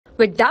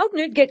With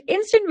Doubtnut, get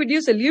instant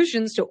video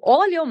solutions to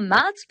all your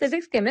maths,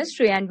 physics,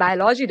 chemistry, and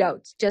biology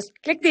doubts. Just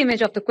click the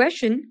image of the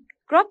question,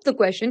 crop the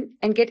question,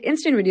 and get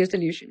instant video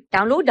solution.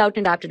 Download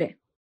Doubtnut app today.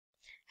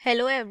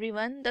 Hello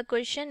everyone, the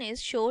question is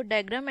show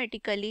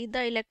diagrammatically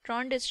the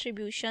electron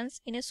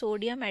distributions in a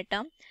sodium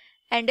atom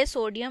and a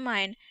sodium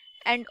ion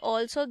and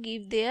also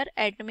give their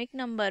atomic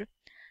number.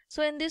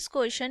 So in this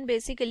question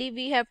basically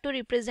we have to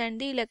represent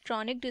the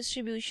electronic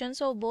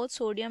distributions of both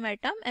sodium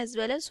atom as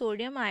well as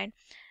sodium ion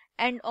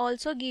and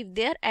also give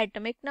their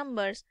atomic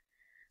numbers.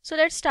 So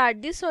let's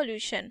start the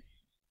solution.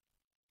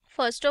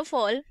 First of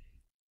all,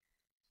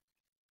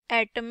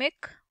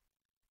 atomic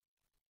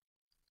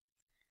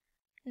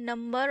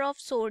number of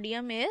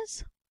sodium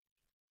is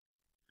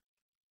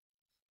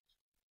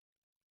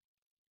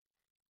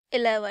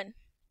 11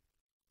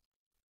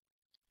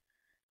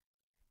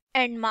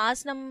 and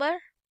mass number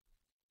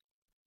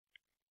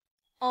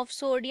of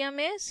sodium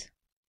is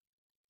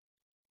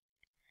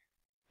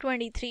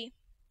 23.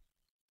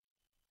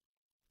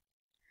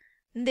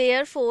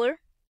 Therefore,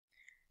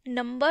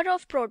 number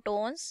of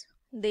protons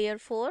in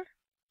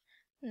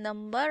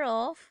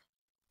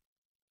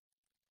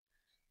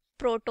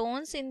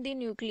the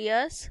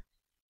nucleus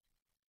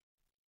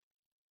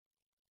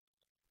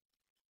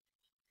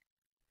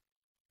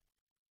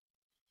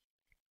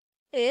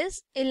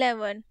is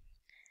 11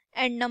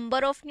 and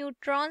number of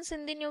neutrons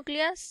in the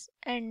nucleus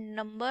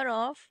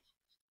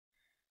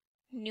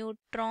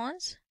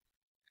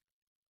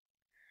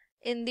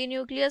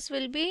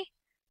will be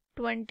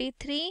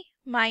 23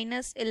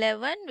 minus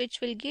 11,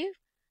 which will give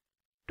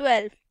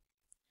 12.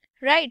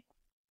 Right.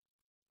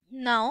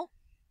 Now,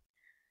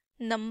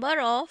 number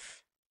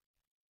of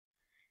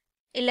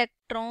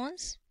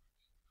electrons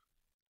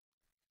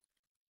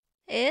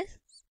is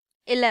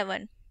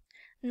 11.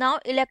 Now,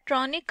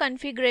 electronic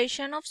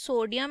configuration of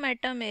sodium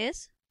atom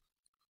is,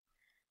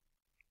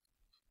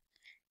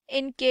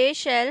 in K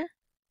shell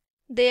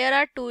there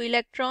are 2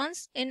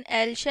 electrons, in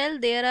L shell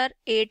there are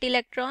 8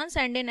 electrons,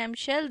 and in M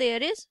shell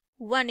there is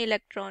 1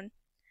 electron.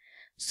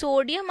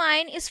 Sodium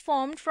ion is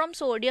formed from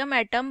sodium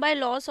atom by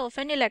loss of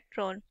an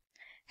electron.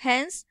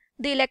 Hence,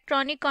 the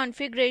electronic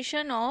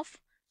configuration of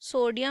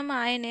sodium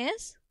ion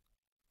is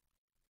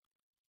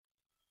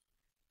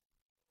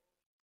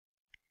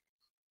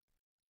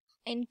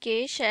in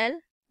K shell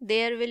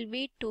there will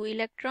be 2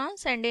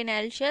 electrons and in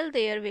L shell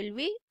there will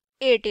be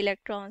 8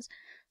 electrons.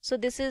 So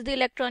this is the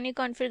electronic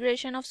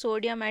configuration of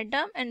sodium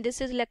atom and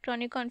this is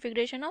electronic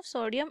configuration of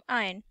sodium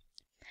ion.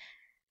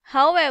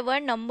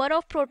 However, number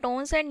of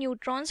protons and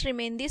neutrons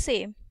remain the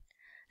same.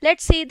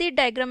 Let's see the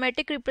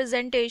diagrammatic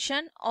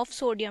representation of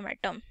sodium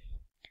atom.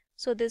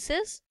 So this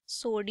is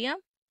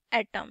sodium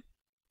atom.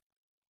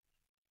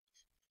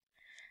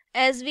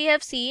 As we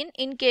have seen,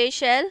 in K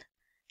shell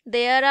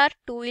there are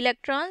 2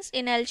 electrons,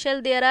 in L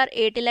shell there are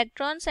 8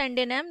 electrons, and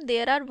in M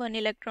there are 1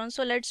 electron.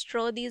 So let's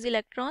draw these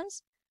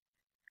electrons.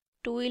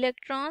 2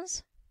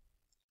 electrons,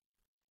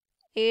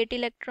 8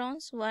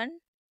 electrons, 1,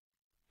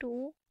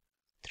 2,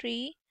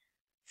 3,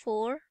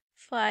 4,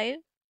 5,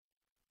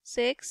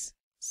 6,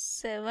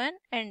 7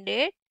 and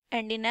 8,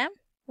 and in M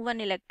 1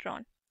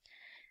 electron.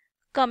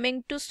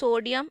 Coming to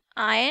sodium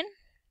ion,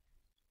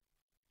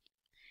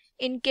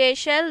 in K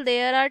shell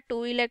there are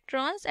 2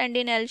 electrons and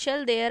in L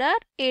shell there are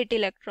 8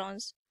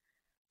 electrons.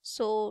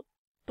 So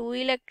 2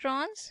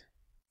 electrons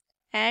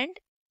and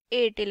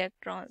 8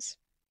 electrons.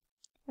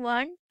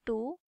 1,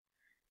 2,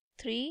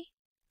 3,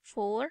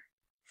 4,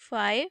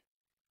 5,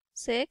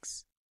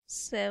 6,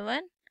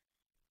 7,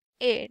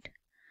 8.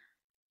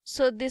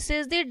 So this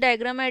is the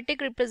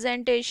diagrammatic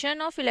representation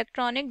of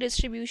electronic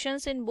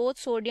distributions in both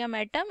sodium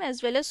atom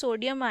as well as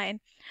sodium ion.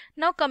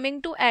 Now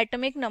coming to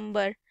atomic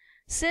number.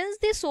 Since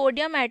the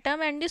sodium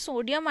atom and the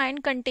sodium ion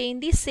contain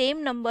the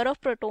same number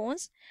of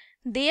protons,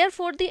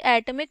 therefore the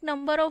atomic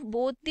number of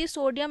both the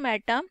sodium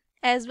atom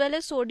as well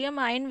as sodium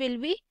ion will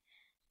be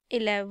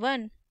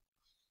 11.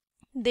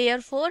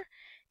 Therefore,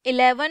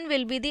 11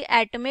 will be the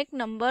atomic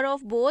number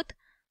of both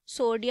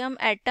sodium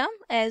atom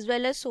as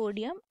well as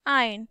sodium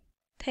ion.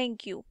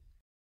 Thank you.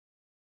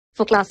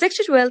 For class 6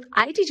 to 12,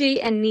 IIT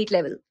JEE and NEET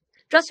level.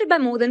 Trusted by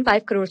more than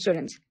 5 crore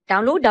students.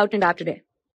 Download Doubtnut app today.